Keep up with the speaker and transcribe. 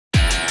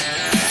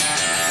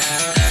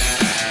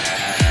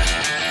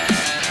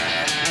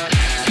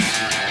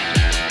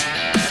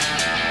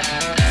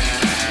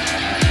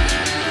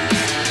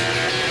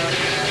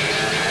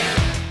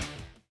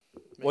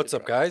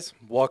What's up, guys?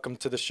 Welcome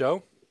to the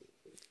show.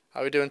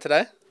 How are we doing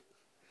today?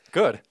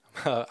 Good.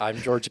 I'm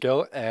George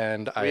Gill,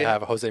 and I We-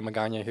 have Jose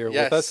Magana here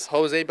Yes, with us.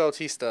 Jose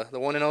Bautista,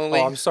 the one and only.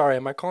 Oh, I'm sorry.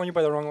 Am I calling you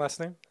by the wrong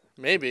last name?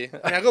 Maybe.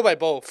 I go by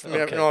both.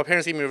 Okay. My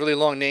parents gave me a really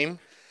long name.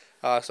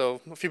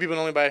 So a few people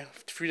know me by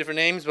three different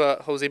names,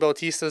 but Jose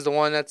Bautista is the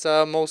one that's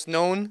most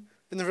known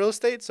in the real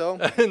estate.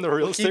 So In the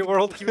real estate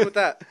world? keep it with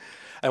that.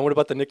 And what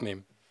about the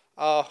nickname?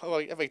 Well,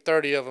 I have like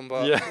 30 of them,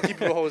 but Yeah. we'll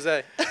keep it with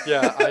Jose.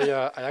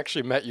 Yeah, I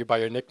actually met you by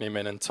your nickname,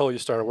 and until you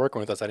started working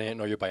with us, I didn't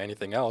know you by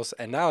anything else.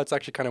 And now it's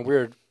actually kind of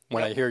weird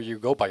when I hear you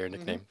go by your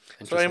nickname.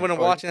 So anyone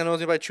watching that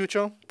knows me by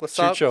Chucho, what's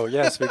up? Chucho,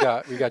 yes, we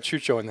got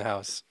Chucho in the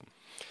house.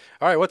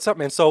 All right, what's up,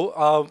 man?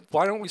 So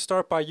why don't we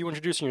start by you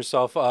introducing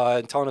yourself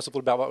and telling us a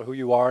little bit about who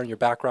you are and your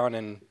background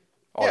and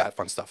all Yeah. that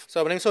fun stuff.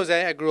 So my name's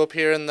Jose. I grew up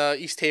here in the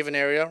East Haven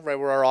area, right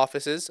where our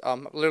office is.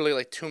 Literally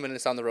like 2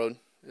 minutes down the road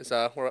is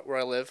where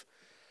I live.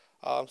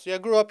 So yeah, I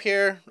grew up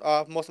here.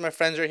 Most of my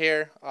friends are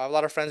here. A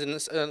lot of friends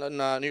in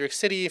New York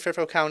City,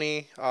 Fairfield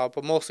County,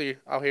 but mostly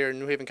out here in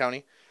New Haven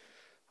County.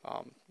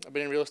 I've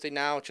been in real estate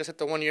now. Just hit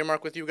the 1 year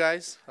mark with you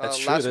guys. That's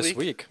true, last this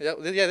week. Yeah,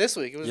 this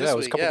week. It was Yeah, this it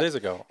was a week. couple yeah. days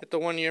ago. Hit the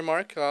 1 year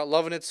mark.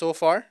 Loving it so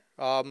far.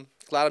 Glad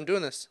I'm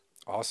doing this.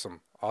 Awesome.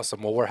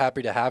 Well, we're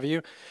happy to have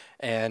you,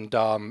 and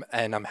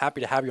I'm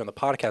happy to have you on the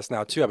podcast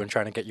now too. I've been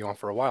trying to get you on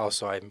for a while,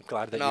 so I'm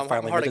glad that No, you I'm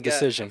finally hard made the to get.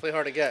 decision. Definitely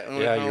hard to get.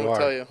 Yeah, you are.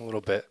 Tell you.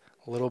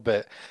 A little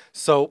bit.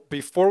 So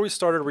before we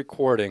started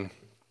recording,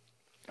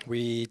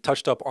 we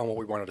touched up on what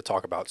we wanted to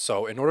talk about.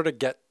 So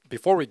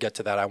before we get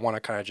to that, I want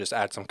to kind of just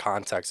add some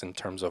context in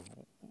terms of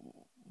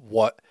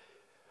what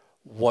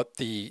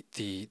the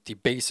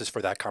basis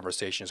for that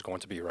conversation is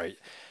going to be, right?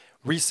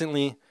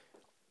 Recently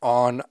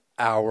on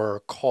our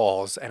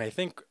calls, and I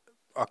think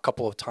a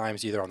couple of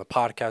times either on the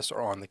podcast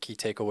or on the key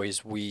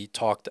takeaways, we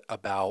talked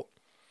about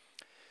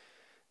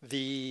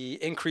the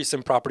increase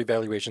in property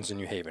valuations in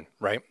New Haven,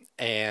 right?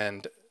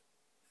 And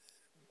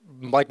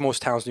like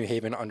most towns, New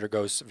Haven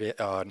undergoes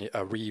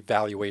a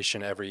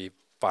revaluation every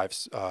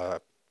 5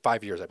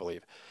 years, I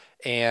believe.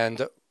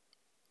 And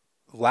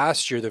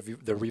last year,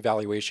 the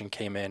revaluation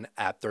came in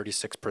at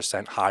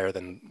 36% higher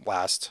than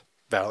last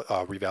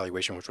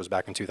revaluation, which was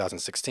back in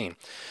 2016.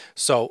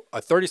 So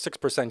a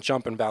 36%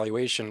 jump in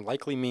valuation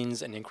likely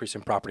means an increase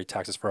in property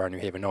taxes for our New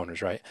Haven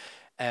owners, right?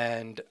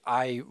 And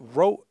I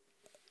wrote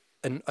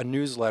a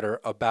newsletter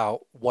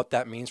about what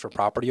that means for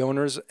property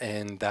owners,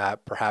 and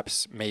that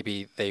perhaps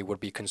maybe they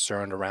would be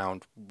concerned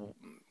around,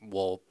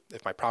 well,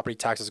 if my property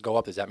taxes go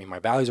up, does that mean my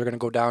values are going to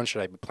go down?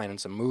 Should I be planning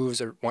some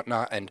moves or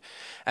whatnot? And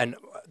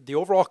the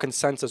overall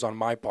consensus on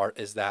my part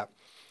is that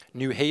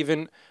New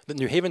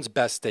Haven's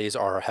best days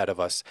are ahead of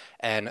us,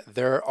 and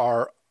there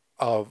are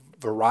a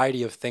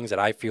variety of things that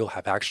I feel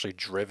have actually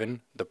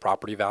driven the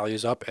property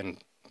values up. And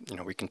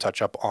we can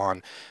touch up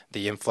on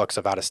the influx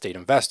of out-of-state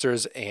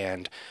investors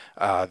and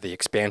the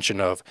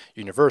expansion of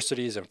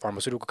universities and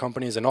pharmaceutical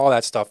companies and all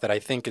that stuff that I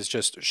think is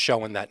just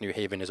showing that New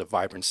Haven is a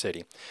vibrant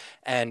city.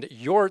 And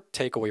your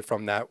takeaway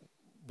from that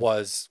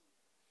was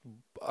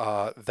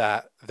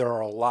that there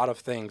are a lot of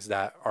things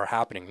that are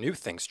happening, new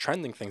things,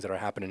 trending things that are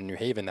happening in New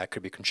Haven that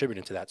could be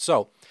contributing to that.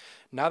 So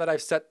now that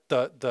I've set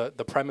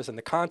the premise and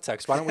the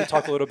context, why don't we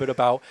talk a little bit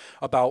about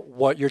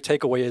what your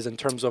takeaway is in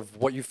terms of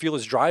what you feel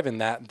is driving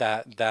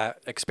that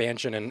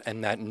expansion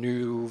and that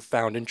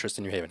newfound interest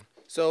in New Haven?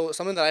 So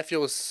something that I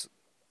feel is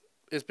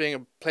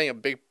playing a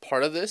big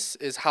part of this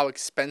is how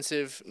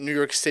expensive New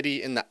York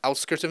City and the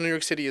outskirts of New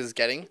York City is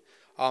getting.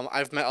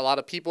 I've met a lot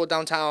of people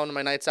downtown on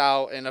my nights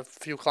out, and a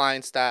few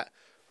clients that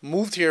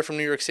moved here from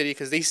New York City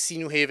because they see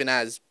New Haven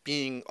as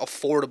being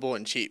affordable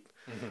and cheap.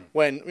 Mm-hmm.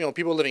 When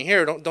people living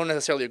here don't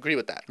necessarily agree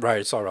with that. Right,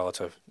 it's all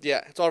relative.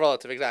 Yeah, it's all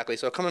relative, exactly.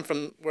 So coming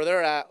from where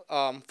they're at,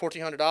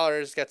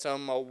 $1,400 gets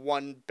them a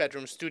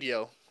 1-bedroom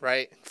studio,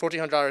 right?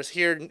 $1,400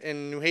 here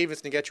in New Haven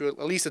is going to get you at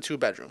least a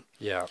 2-bedroom.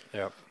 Yeah.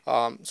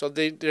 So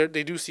they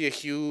do see a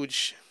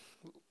huge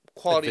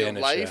quality of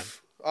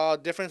life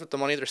difference with the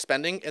money they're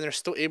spending, and they're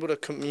still able to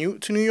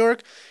commute to New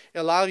York.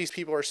 And a lot of these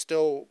people are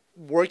still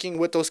working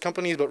with those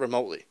companies, but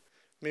remotely.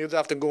 Maybe they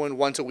have to go in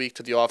once a week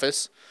to the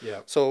office.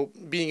 Yeah. So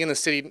being in the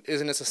city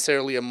isn't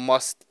necessarily a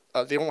must.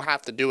 They don't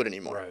have to do it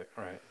anymore.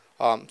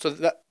 Right. So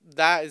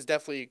that is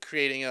definitely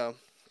creating an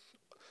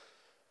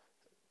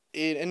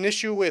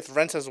issue with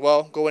rents as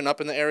well, going up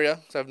in the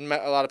area. So I've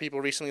met a lot of people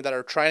recently that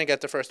are trying to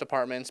get their first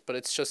apartments, but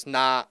it's just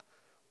not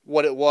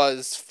what it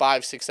was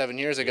 5, 6, 7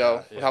 years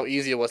ago. Yeah. How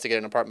easy it was to get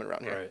an apartment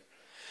around here. Right.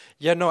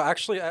 Yeah, no,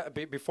 actually,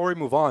 before we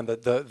move on,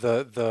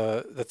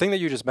 the thing that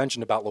you just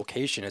mentioned about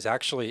location is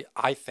actually,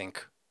 I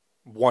think,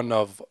 one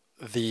of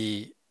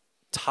the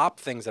top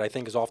things that I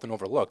think is often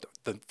overlooked.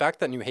 The fact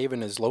that New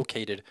Haven is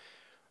located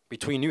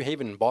between New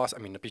Haven and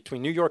Boston,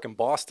 between New York and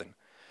Boston,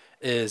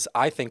 is,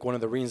 I think, one of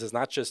the reasons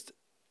not just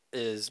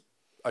is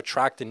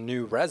attracting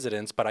new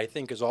residents, but I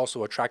think is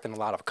also attracting a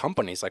lot of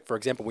companies. Like, for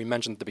example, we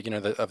mentioned at the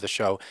beginning of the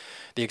show,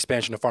 the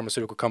expansion of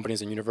pharmaceutical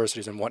companies and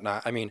universities and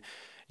whatnot. I mean,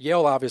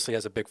 Yale obviously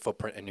has a big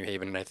footprint in New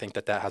Haven, and I think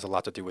that that has a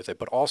lot to do with it.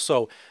 But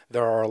also,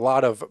 there are a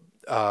lot of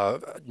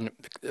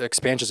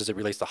expansions as it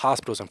relates to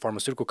hospitals and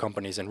pharmaceutical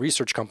companies and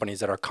research companies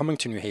that are coming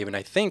to New Haven.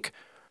 I think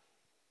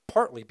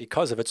partly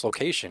because of its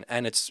location,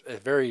 and it's a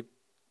very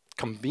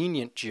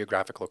convenient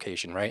geographic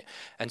location, right?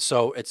 And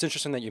so it's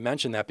interesting that you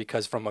mentioned that,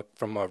 because from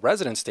a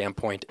resident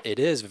standpoint, it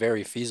is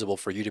very feasible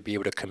for you to be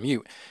able to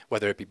commute,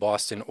 whether it be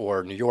Boston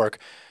or New York,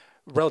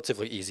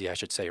 relatively easy, I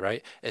should say,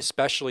 right?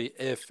 Especially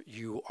if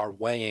you are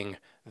weighing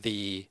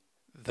the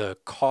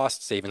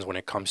cost savings when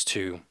it comes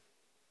to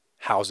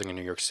housing in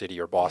New York City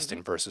or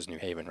Boston versus New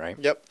Haven, right?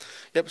 Yep,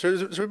 yep. So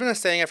we've been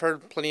saying, I've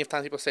heard plenty of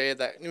times people say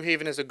that New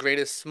Haven is the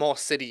greatest small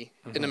city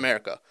in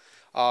America.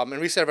 And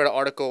recently I read an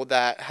article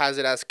that has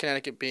it as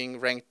Connecticut being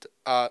ranked,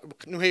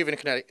 New Haven,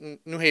 Connecticut,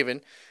 New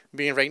Haven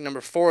being ranked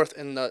number 4th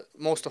in the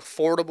most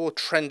affordable,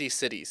 trendy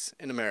cities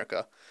in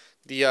America.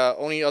 The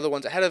only other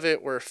ones ahead of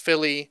it were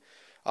Philly,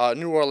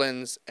 New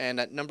Orleans, and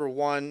at number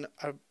 1,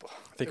 I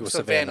think it was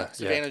Savannah.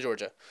 Savannah,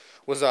 Georgia,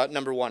 was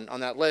number 1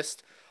 on that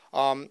list.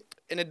 And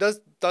it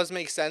does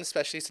make sense,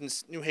 especially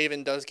since New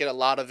Haven does get a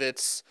lot of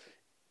its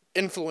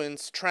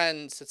influence,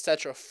 trends,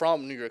 etc.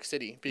 from New York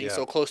City. Being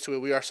so close to it,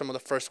 we are some of the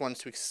first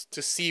ones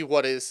to see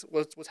what's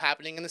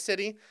happening in the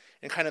city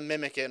and kind of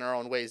mimic it in our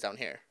own ways down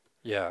here.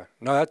 Yeah,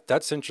 no,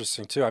 that's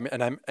interesting too. I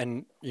mean,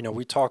 and you know,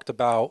 we talked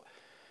about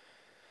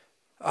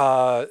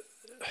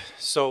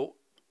so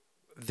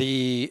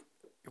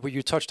what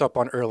you touched up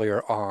on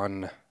earlier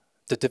on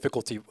the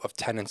difficulty of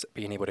tenants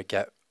being able to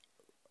get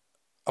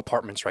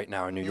apartments right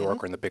now in New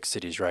York or in the big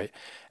cities, right?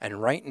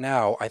 And right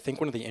now, I think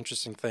one of the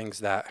interesting things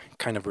that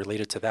kind of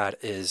related to that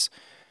is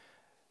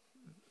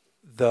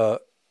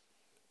the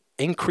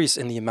increase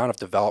in the amount of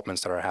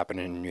developments that are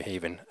happening in New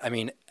Haven. I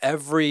mean,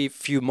 every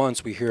few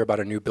months we hear about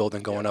a new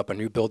building going up, a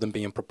new building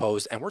being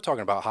proposed, and we're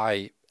talking about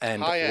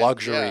high-end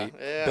luxury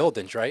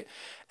buildings, right?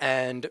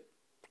 And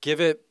give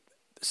it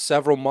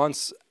several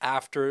months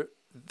after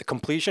the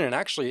completion, and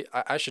actually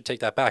I should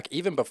take that back,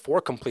 even before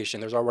completion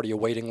there's already a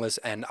waiting list,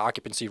 and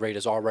occupancy rate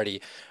is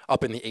already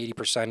up in the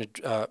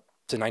 80%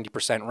 to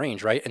 90%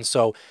 range, right? And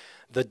so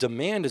the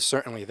demand is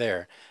certainly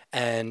there,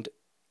 and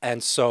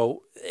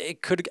so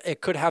it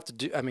could have to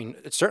do, I mean,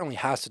 it certainly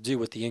has to do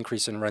with the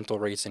increase in rental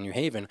rates in New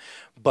Haven,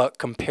 but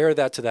compare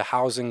that to the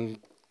housing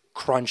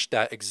crunch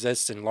that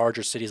exists in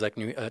larger cities like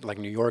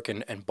New York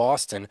and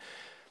Boston.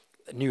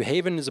 New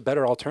Haven is a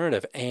better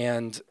alternative,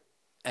 and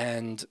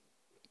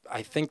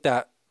I think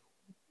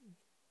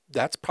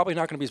that's probably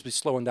not going to be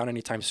slowing down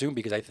anytime soon,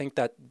 because I think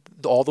that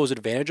all those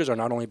advantages are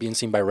not only being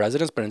seen by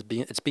residents, but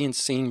it's being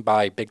seen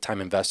by big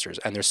time investors,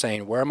 and they're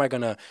saying, where am I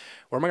gonna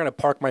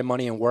park my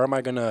money, and where am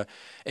I gonna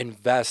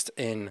invest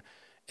in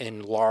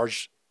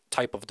large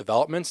type of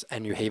developments?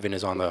 And New Haven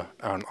is on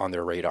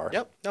their radar.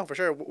 Yep, no, for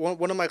sure.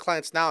 One of my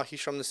clients now,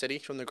 he's from the city,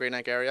 from the Great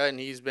Neck area, and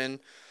he's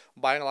been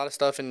buying a lot of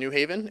stuff in New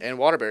Haven and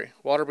Waterbury.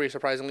 Waterbury,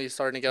 surprisingly, is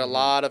starting to get a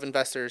lot of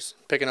investors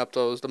picking up the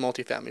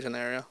multifamilies in the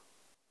area.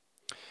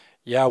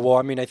 Yeah, well,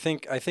 I mean, I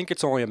think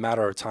it's only a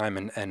matter of time,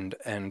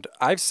 and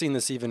I've seen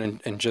this even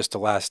in just the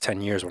last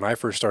 10 years. When I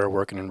first started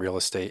working in real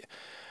estate,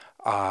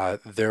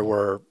 there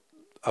were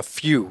a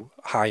few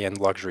high-end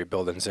luxury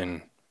buildings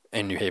in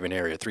New Haven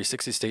area.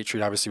 360 State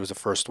Street obviously was the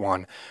first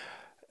one,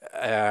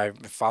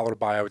 followed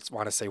by, I would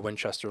want to say,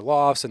 Winchester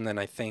Lofts, and then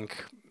I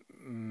think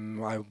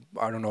I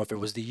don't know if it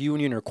was the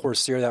Union or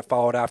Corsair that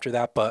followed after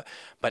that, but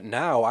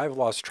now I've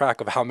lost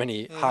track of how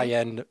many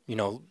high-end,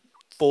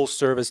 full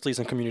service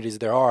leasing communities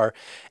there are,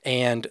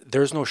 and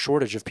there's no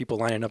shortage of people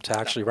lining up to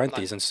actually rent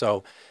these. And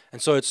so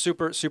it's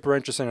super, super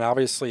interesting. And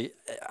obviously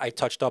I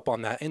touched up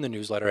on that in the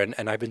newsletter,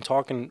 and I've been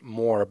talking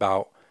more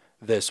about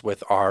this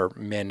with our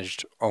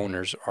managed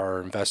owners,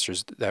 our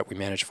investors that we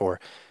manage for.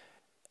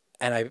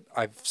 And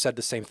I've said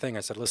the same thing.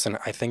 I said, listen,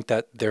 I think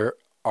that there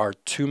are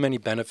too many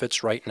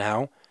benefits right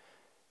now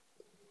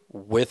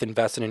with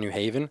investing in New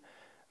Haven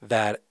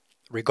that,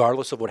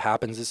 regardless of what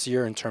happens this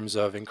year in terms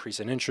of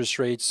increase in interest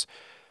rates,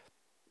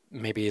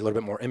 maybe a little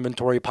bit more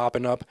inventory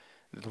popping up,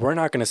 we're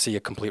not going to see a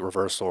complete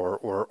reversal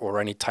or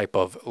any type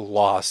of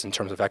loss in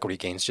terms of equity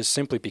gains, just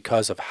simply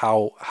because of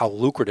how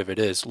lucrative it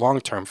is long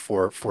term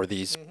for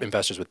these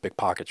investors with big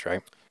pockets,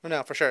 right?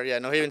 No, for sure. Yeah,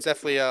 New Haven's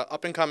definitely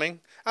up and coming.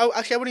 I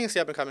wouldn't even say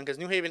up and coming, because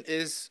New Haven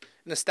is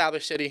an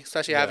established city,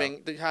 especially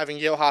having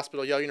Yale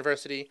Hospital, Yale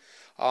University.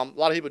 A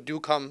lot of people do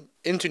come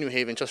into New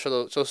Haven just for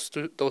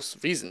those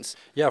reasons.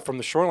 Yeah, from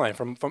the shoreline.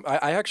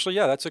 I actually,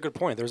 yeah, that's a good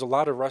point. There's a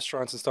lot of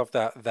restaurants and stuff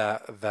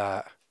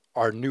that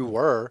are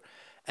newer,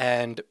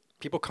 and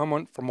people come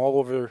on from all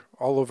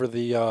over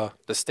the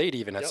state,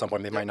 even at some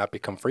point. They might not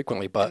become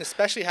frequently, but and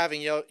especially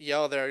having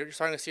Yale there, you're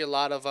starting to see a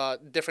lot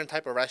of different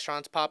type of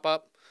restaurants pop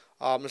up.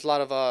 There's a lot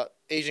of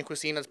Asian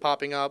cuisine that's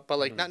popping up, but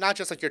like not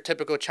just like your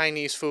typical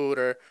Chinese food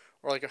or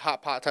like your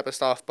hot pot type of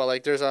stuff, but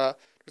like there's like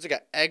an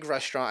egg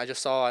restaurant I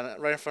just saw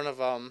right in front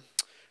of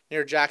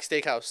near Jack's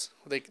Steakhouse.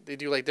 They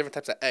do like different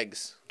types of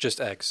eggs. Just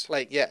eggs.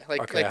 Like yeah, Okay, I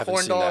like haven't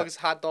corn seen that. dogs,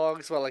 hot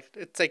dogs. Well, like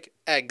it's like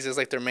eggs is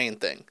like their main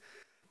thing.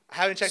 I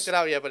haven't checked it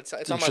out yet, but it's on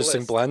my list.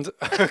 Interesting blend.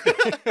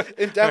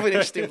 It's definitely an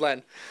interesting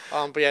blend.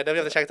 But yeah, definitely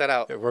have to check that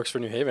out. It works for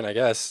New Haven, I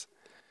guess.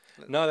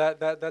 No,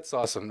 that's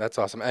awesome. That's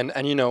awesome.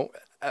 And you know,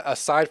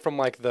 aside from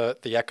like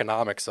the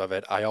economics of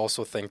it, I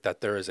also think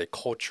that there is a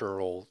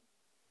cultural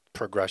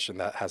progression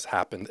that has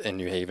happened in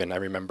New Haven. I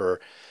remember,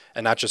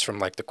 and not just from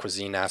like the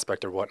cuisine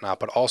aspect or whatnot,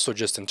 but also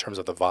just in terms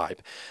of the vibe.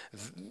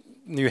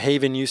 New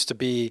Haven used to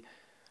be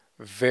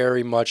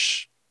very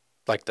much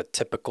like the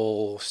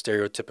typical,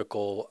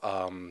 stereotypical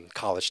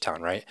college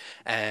town, right?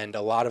 And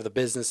a lot of the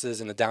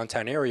businesses in the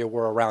downtown area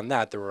were around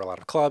that. There were a lot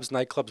of clubs,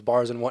 nightclubs,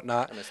 bars, and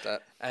whatnot. I missed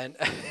that. And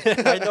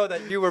I know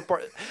that you were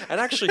part.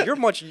 And actually,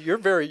 you're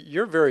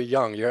very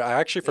young. I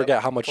actually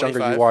forget how much younger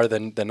 25. you are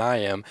than I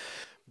am.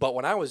 But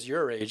when I was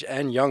your age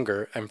and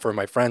younger, and for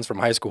my friends from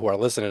high school who are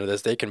listening to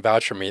this, they can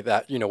vouch for me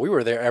that we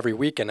were there every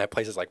weekend at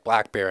places like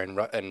Black Bear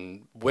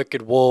and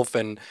Wicked Wolf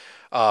and.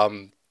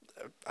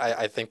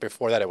 I think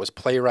before that it was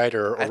Playwright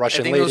or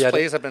Russian I think Lady. those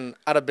places have been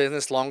out of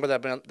business longer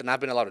than I've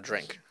been allowed to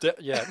drink.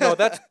 Yeah, no,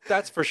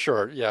 that's for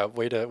sure. Yeah,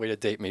 way to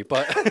date me,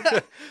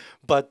 but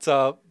but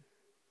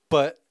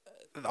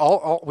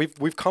all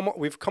we've come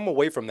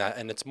away from that,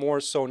 and it's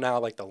more so now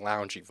like the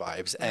loungy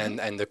vibes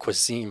and the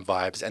cuisine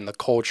vibes and the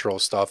cultural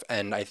stuff,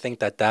 and I think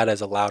that has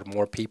allowed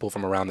more people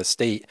from around the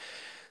state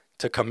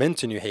to come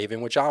into New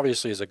Haven, which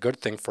obviously is a good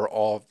thing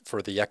for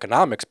the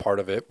economics part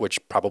of it, which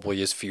probably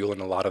is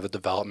fueling a lot of the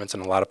developments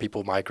and a lot of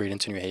people migrating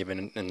to New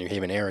Haven and New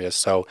Haven areas.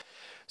 So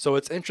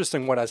it's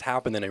interesting what has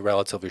happened in a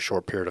relatively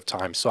short period of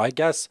time. So I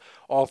guess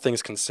all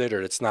things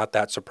considered, it's not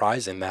that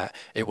surprising that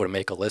it would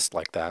make a list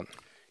like that.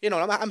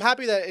 I'm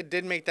happy that it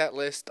did make that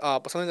list.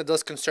 But something that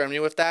does concern me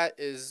with that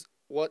is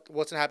what's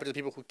gonna happen to the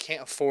people who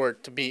can't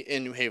afford to be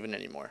in New Haven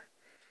anymore.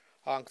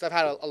 Because I've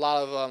had a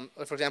lot of,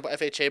 for example,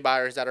 FHA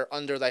buyers that are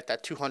under like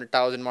that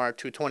 200,000 mark,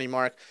 220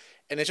 mark,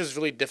 and it's just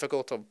really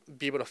difficult to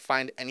be able to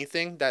find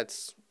anything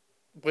that's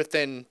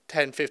within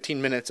 10,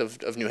 15 minutes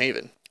of New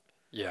Haven.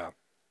 Yeah.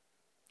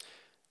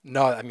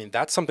 No, I mean,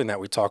 that's something that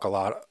we talk a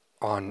lot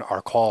on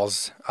our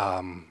calls,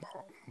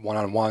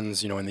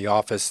 one-on-ones, in the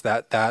office.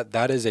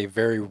 That is a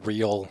very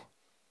real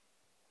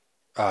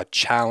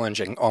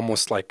challenge and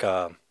almost like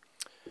a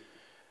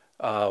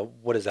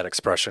what is that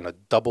expression? A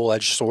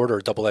double-edged sword or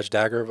a double-edged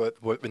dagger? But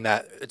in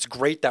that, it's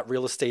great that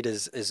real estate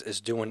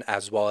is doing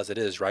as well as it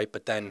is, right?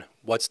 But then,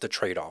 what's the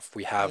trade-off?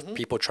 We have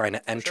people trying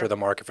to enter the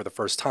market for the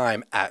first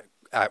time at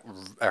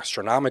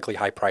astronomically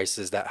high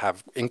prices that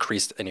have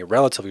increased in a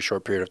relatively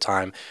short period of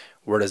time.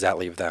 Where does that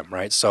leave them,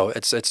 right? So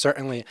it's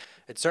certainly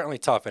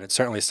tough, and it's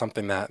certainly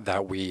something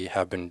that we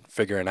have been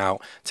figuring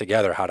out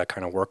together how to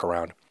kind of work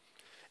around.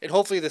 And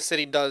hopefully the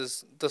city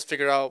does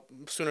figure out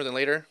sooner than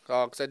later,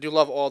 because I do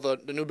love all the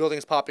new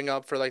buildings popping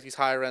up for like these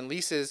higher end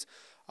leases,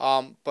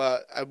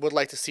 but I would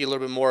like to see a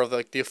little bit more of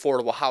like the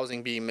affordable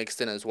housing being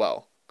mixed in as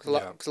well.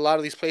 Because a lot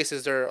of these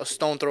places they're a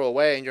stone throw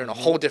away, and you're in a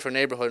whole different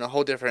neighborhood, and a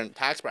whole different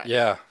tax bracket.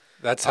 Yeah,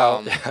 that's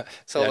how.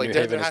 So yeah, like New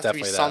there Haven is has to be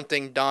definitely that.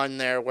 something done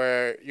there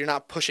where you're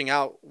not pushing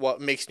out what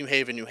makes New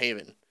Haven New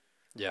Haven.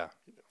 Yeah,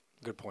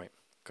 good point.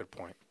 Good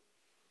point.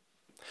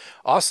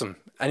 Awesome.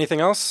 Anything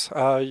else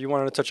you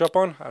wanted to touch up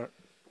on?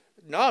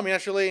 No, I mean,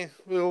 actually,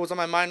 what was on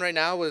my mind right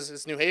now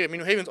is New Haven. I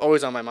mean, New Haven's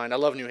always on my mind. I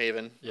love New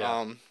Haven. Yeah.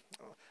 I'm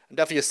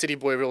definitely a city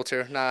boy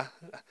realtor. Nah,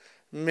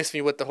 miss me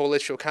with the whole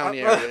Litchfield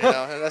County area,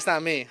 That's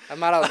not me. I'm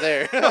not out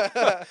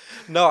there.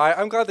 No,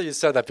 I'm glad that you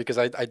said that because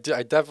I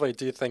definitely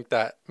do think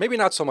that, maybe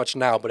not so much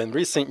now, but in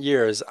recent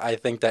years, I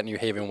think that New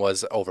Haven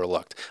was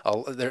overlooked.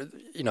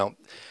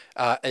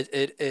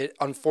 It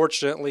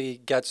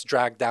unfortunately gets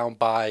dragged down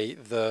by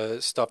the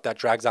stuff that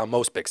drags down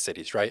most big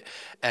cities, right?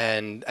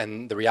 And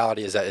the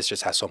reality is that it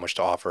just has so much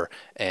to offer,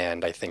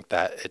 and I think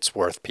that it's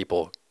worth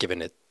people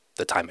giving it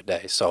the time of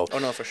day. So, oh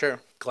no, for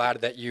sure. Glad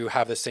that you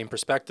have the same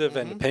perspective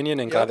and opinion,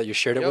 and glad that you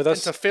shared it with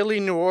us. Into Philly,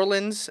 New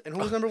Orleans, and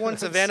who's number one?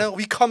 Savannah.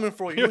 We coming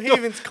for you. New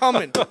Haven's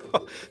coming.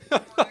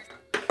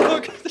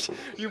 Look,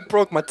 you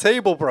broke my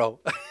table,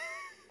 bro.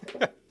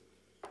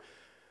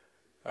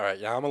 All right,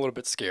 yeah, I'm a little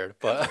bit scared,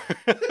 but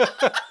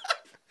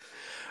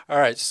all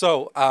right.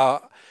 So,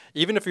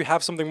 even if you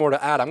have something more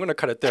to add, I'm going to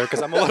cut it there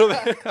because I'm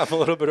a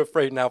little bit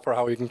afraid now for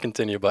how we can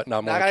continue. But no,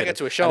 I'm I gotta kidding. get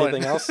to a show.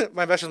 Anything else?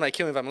 My investors might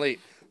kill me if I'm late.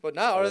 But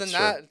no, other than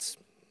that,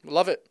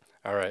 love it.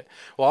 All right.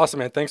 Well, awesome,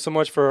 man. Thanks so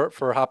much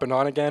for hopping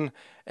on again,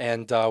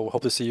 and we'll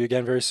hope to see you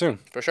again very soon.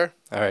 For sure.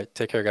 All right.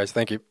 Take care, guys.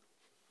 Thank you.